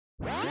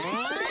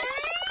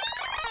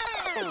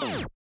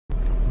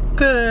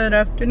Good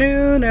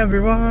afternoon,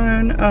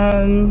 everyone.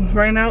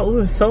 Right now,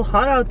 ooh, it's so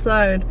hot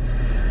outside.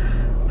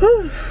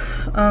 Whew.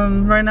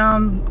 Right now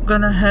I'm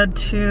gonna head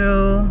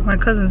to my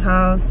cousin's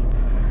house,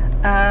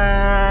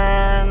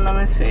 and let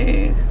me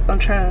see. I'm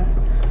trying to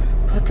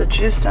put the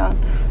juice down,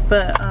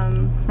 but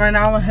right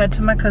now I'm gonna head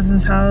to my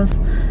cousin's house,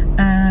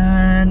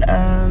 and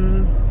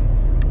I'm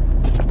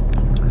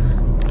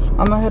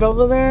gonna head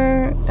over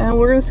there and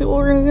we're gonna see what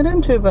we're gonna get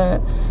into.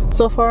 But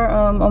so far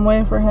I'm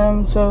waiting for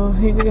him so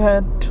he could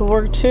head to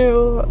work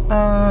too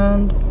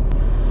and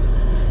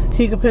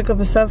he could pick up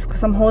his stuff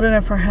because I'm holding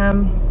it for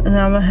him, and then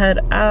I'm gonna head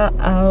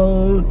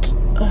out.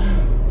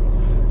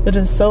 It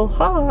is so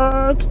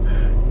hot,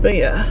 but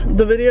yeah,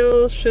 the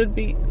video should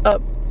be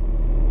up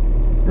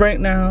right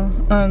now.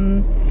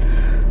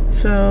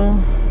 So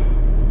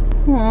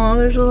oh,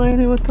 there's a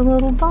lady with the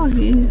little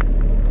doggy.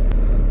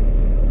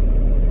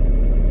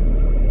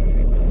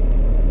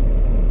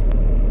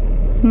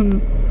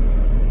 Yeah,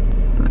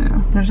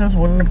 there's this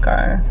weird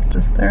guy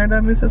just staring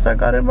at me since I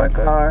got in my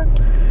car.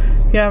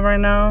 Yeah, right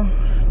now,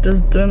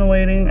 just doing the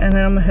waiting, and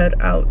then I'm gonna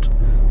head out.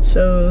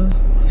 So,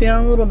 see you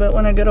in a little bit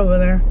when I get over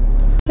there.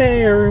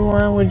 Hey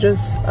everyone, I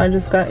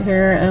just got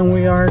here and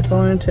we are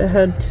going to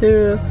head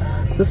to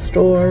the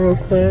store real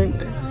quick.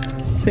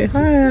 Say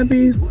hi,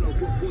 Abby.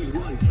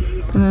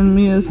 And then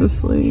Mia's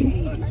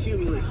asleep.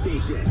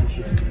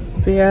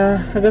 But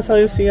yeah, I guess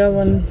I'll see you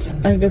when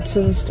I get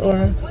to the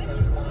store.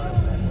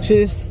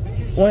 She just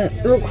went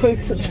real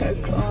quick to check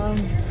on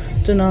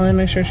Denali,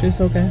 make sure she's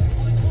okay.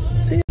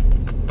 See you.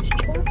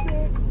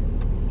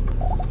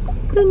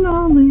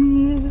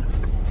 Denali.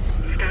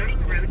 Starting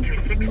road to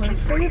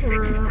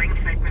 1646 Spring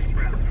Cypress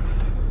Road.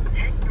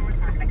 Head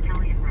north on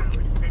McCallion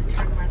Road, then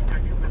turn left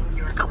onto Little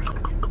York Road.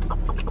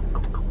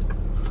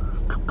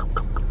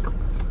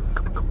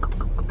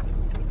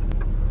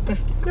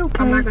 Okay.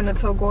 I'm not gonna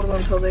tell Gordo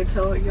until they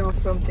tell y'all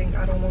something.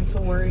 I don't want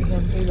to worry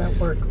him. He's at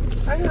work.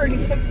 I already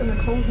texted him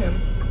and told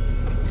him.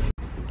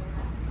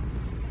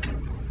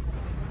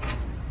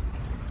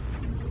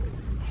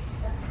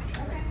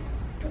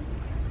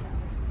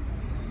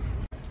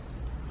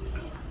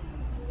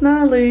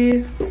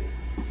 Nali.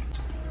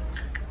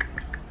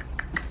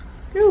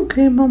 You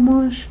okay,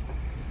 Mamash?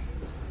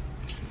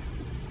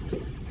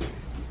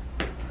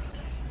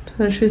 Tell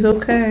her she's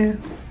okay.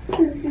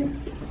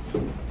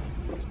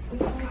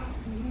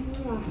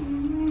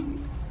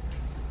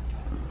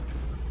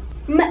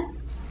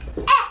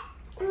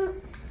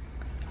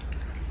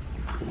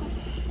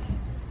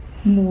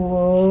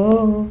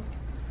 Whoa.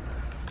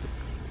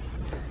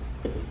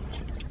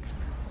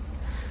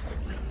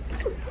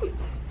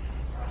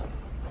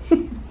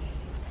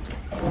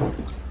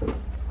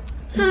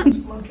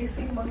 Monkey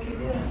see, monkey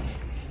do.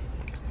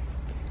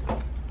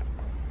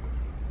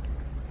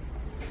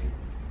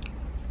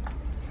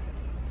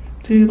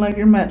 Do you like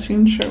your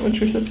matching shirt with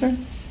your sister?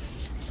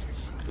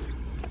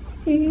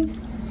 Monkey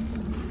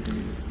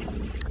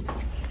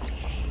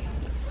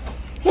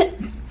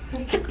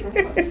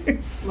see,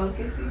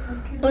 monkey do.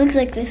 Looks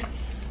like this.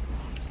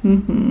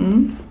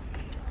 Mm-hmm.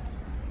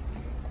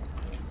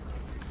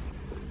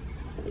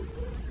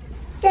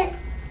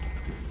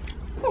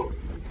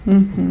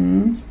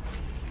 Mm-hmm.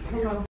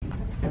 Hello.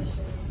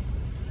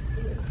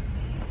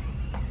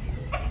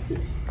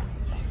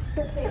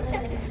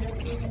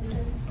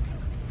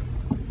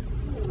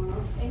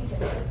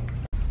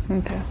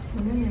 Okay.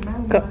 And then you're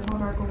mad Go. when I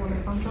told her I go when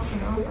I'm dropping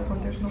her off, I go,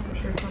 there's no for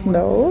sure.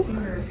 No. See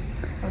her.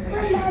 I was like, I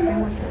can't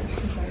stay with her.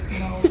 She's like,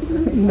 no.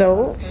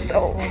 No.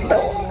 No. No.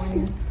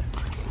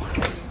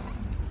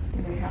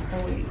 And they have to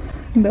wait.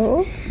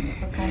 No.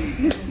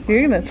 Okay.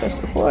 You're gonna touch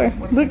the floor.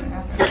 Look.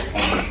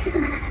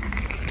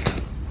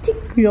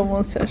 You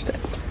almost touched it.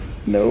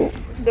 No.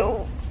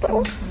 No.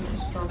 No.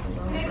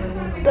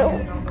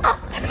 No. Ah.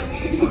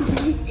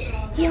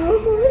 You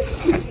almost.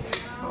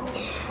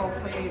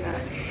 Hopefully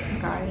that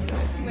guy.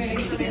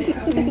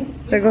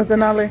 There goes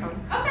Denali.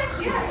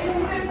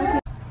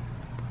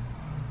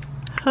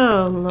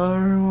 Hello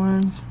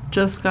everyone.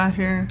 Just got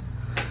here.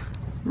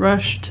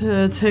 Rushed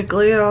to take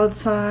Leah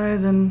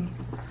outside, then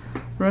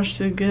rushed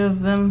to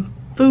give them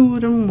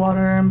food and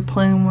water and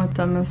playing with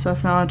them and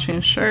stuff. Now I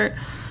changed shirt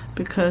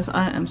because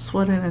I am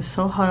sweating. It's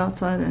so hot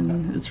outside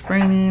and it's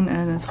raining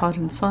and it's hot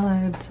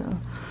inside. So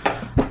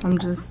I'm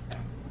just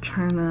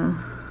trying to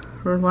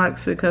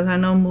relax because I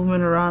know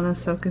moving around and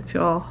stuff gets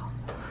you all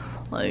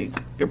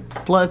like your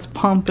blood's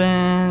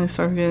pumping, you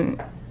start getting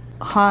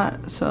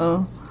hot.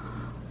 So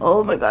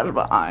oh my god,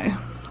 my eye.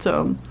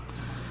 So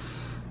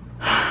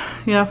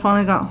yeah, I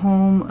finally got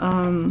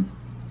home.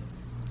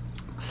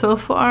 So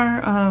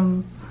far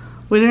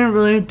we didn't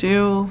really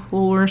do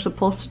what we were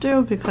supposed to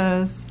do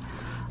because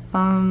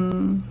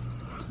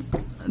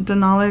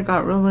Denali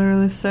got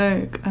really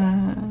sick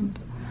and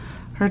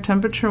her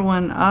temperature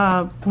went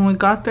up. When we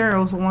got there, it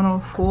was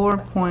 104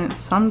 point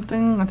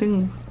something, I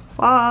think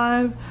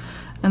 5,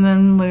 and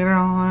then later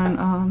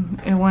on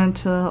it went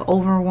to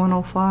over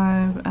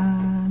 105,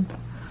 and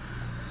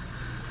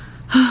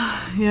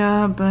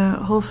Yeah, but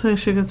hopefully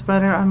she gets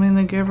better. I mean,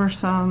 they gave her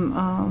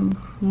some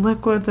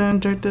liquid, they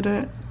injected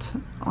it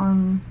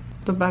on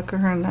the back of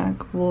her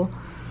neck. Well,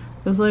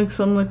 it's like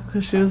some liquid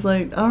because she was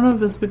like, I don't know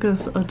if it's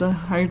because of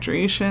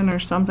dehydration or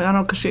something. I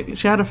don't know, because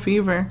she had a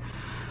fever.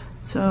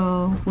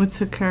 So we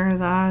took care of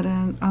that,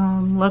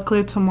 and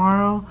luckily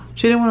tomorrow,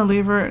 she didn't want to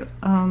leave her,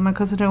 my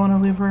cousin didn't want to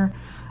leave her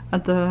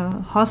at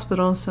the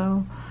hospital,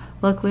 so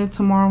luckily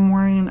tomorrow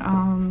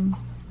morning,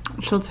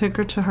 she'll take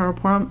her to her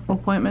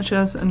appointment she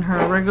has in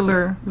her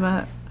regular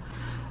vet,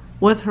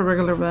 with her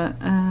regular vet,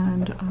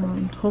 and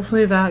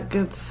hopefully that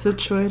gets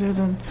situated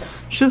and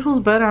she feels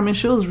better. I mean,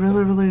 she was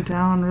really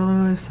down,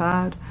 really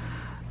sad,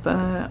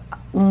 but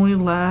when we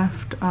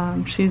left,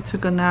 she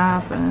took a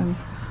nap, and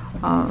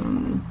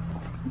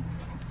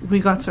we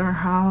got to her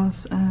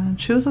house and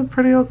she was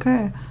pretty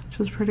okay. She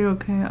was pretty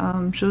okay.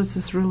 She was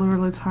just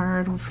really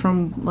tired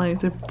from,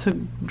 like, they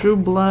drew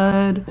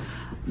blood,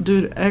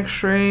 did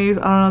x-rays,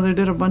 I don't know, they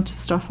did a bunch of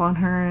stuff on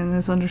her, and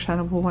it's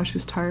understandable why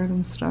she's tired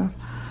and stuff.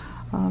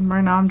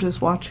 Right now I'm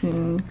just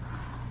watching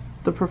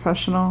The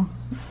Professional,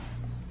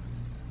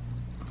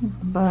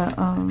 but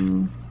I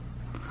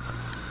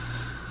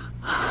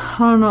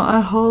don't know, I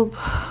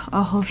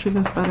hope she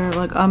gets better.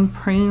 Like, I'm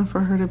praying for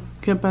her to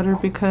get better,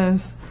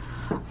 because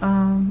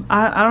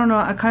I don't know,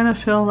 I kind of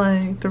feel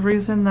like the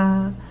reason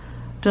that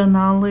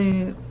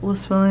Denali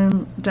was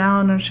feeling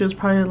down, and she was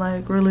probably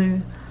like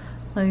really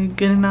like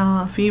getting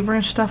a fever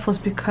and stuff, was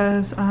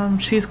because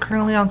she's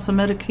currently on some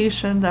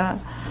medication that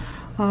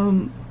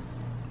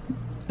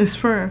is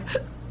for,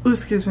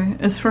 excuse me,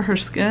 it's for her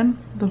skin.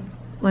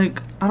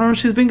 Like, I don't know,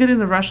 she's been getting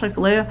the rash like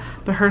Leia,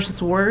 but hers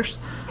is worse.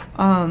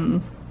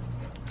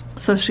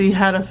 So she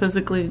had to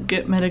physically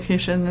get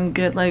medication and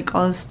get like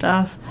all this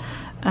stuff,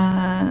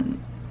 and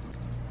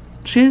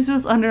she's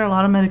just under a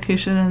lot of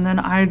medication, and then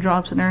eye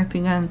drops and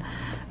everything, and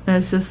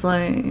it's just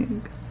like,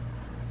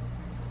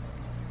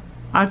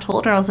 I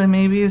told her, I was like,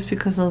 maybe it's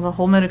because of the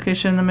whole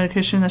medication, the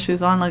medication that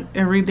she's on, like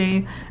every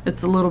day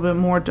it's a little bit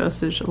more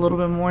dosage,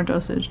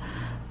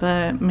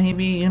 but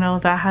maybe, you know,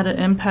 that had an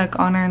impact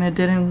on her and it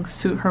didn't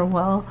suit her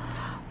well.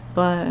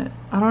 But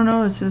I don't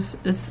know, it's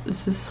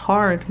just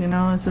hard, you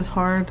know, it's just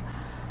hard.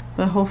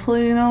 But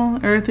hopefully, you know,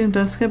 everything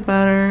does get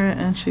better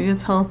and she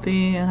gets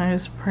healthy, and I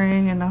just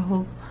pray, and I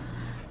hope,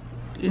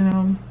 you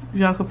know,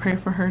 y'all could pray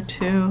for her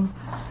too,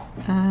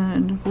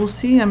 and we'll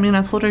see. I mean,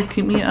 I told her,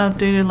 keep me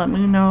updated, let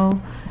me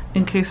know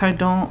in case I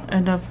don't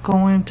end up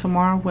going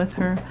tomorrow with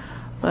her,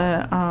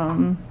 but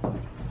I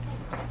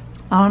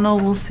don't know,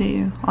 we'll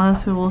see.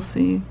 Honestly, we'll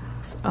see.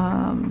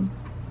 I'm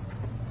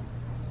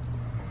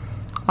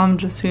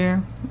just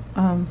here.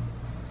 I'm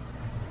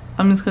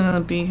just gonna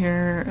be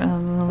here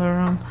in the living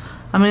room.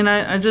 I mean,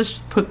 I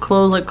just put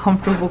clothes, like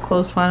comfortable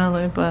clothes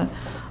finally, but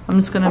I'm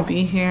just gonna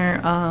be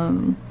here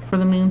for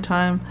the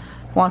meantime,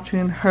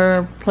 watching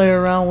her play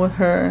around with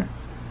her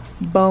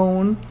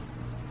bone,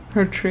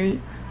 her treat,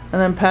 and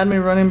then Padme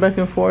running back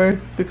and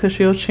forth because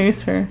she'll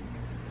chase her.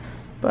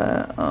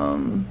 But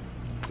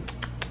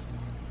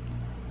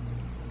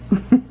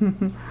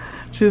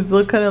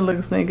kind of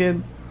looks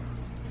naked.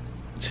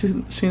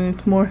 She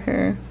needs more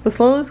hair, but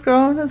slowly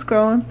it's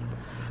growing.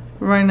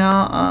 Right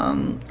now,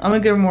 I'm gonna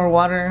give her more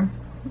water,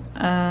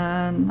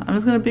 and I'm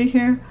just gonna be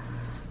here,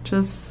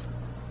 just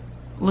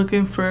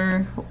looking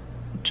for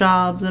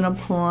jobs and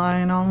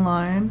applying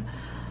online.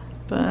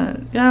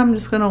 But yeah, I'm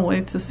just gonna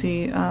wait to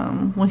see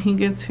when he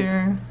gets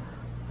here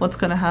what's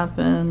gonna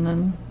happen,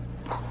 and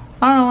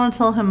I don't know, I want to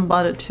tell him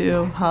about it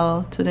too,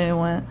 how today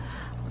went.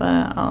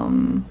 But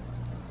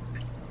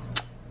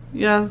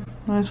yeah,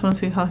 I just want to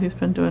see how he's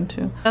been doing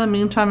too. In the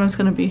meantime, I'm just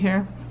gonna be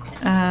here,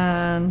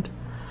 and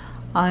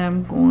I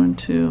am going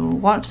to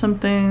watch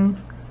something,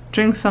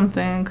 drink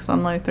something, because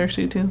I'm like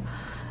thirsty too,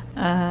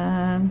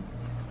 and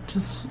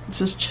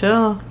just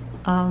chill.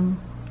 I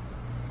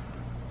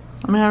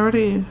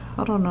mean,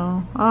 I don't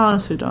know. I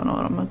honestly don't know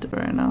what I'm gonna do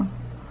right now.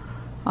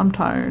 I'm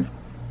tired.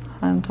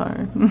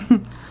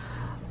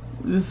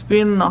 Just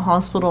being in the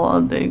hospital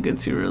all day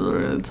gets you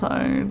really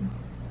tired.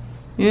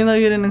 Even though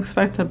you didn't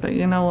expect it, but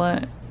you know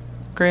what?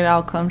 Great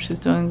outcome, she's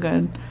doing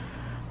good.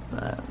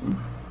 But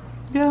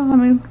yeah, I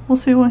mean, we'll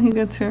see when he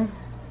gets here.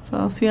 So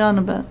I'll see you in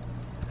a bit.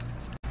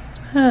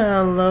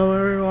 Hello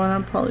everyone,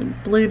 I'm probably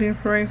bleeding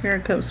from right here. I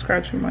kept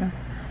scratching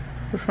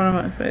the front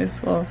of my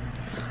face. Well,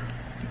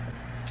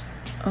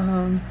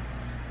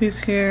 he's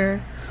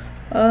here.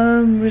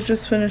 We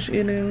just finished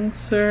eating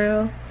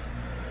cereal.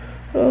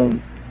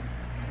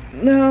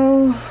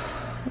 Now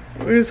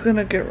we're just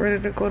gonna get ready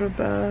to go to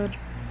bed.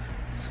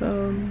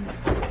 So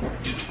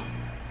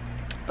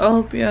I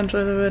hope you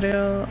enjoy the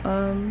video.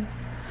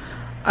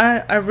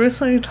 I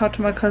recently talked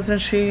to my cousin.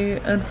 She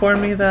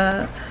informed me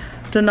that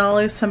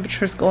Denali's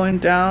temperature is going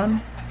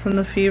down from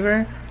the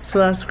fever, so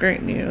that's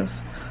great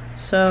news.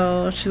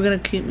 So she's gonna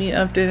keep me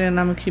updated, and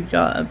I'm gonna keep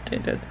y'all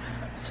updated.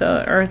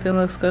 So everything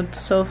looks good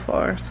so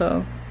far,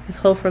 so let's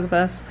hope for the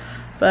best.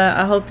 But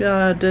I hope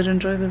y'all did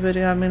enjoy the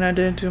video. I mean, I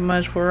didn't do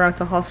much. We were at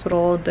the hospital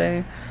all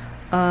day.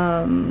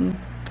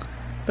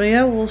 But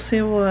yeah, we'll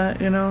see what,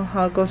 you know,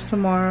 how it goes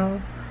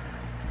tomorrow.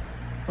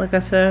 like I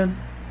said,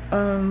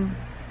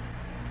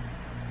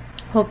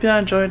 hope y'all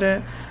enjoyed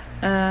it,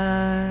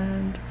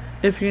 and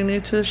if you're new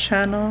to this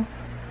channel,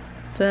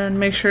 then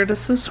make sure to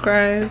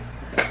subscribe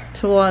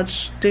to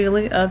watch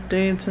daily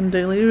updates and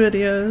daily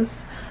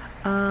videos.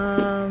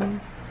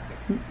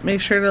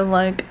 Make sure to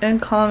like and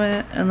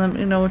comment and let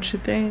me know what you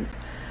think.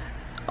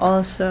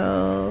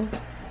 Also,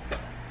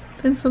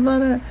 that's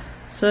about it.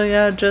 So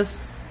yeah,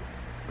 just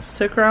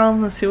stick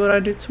around. Let's see what I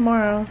do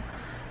tomorrow.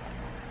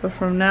 But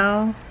from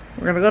now,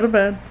 we're gonna go to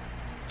bed.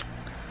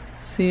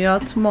 See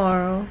y'all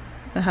tomorrow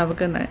and have a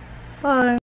good night. Bye.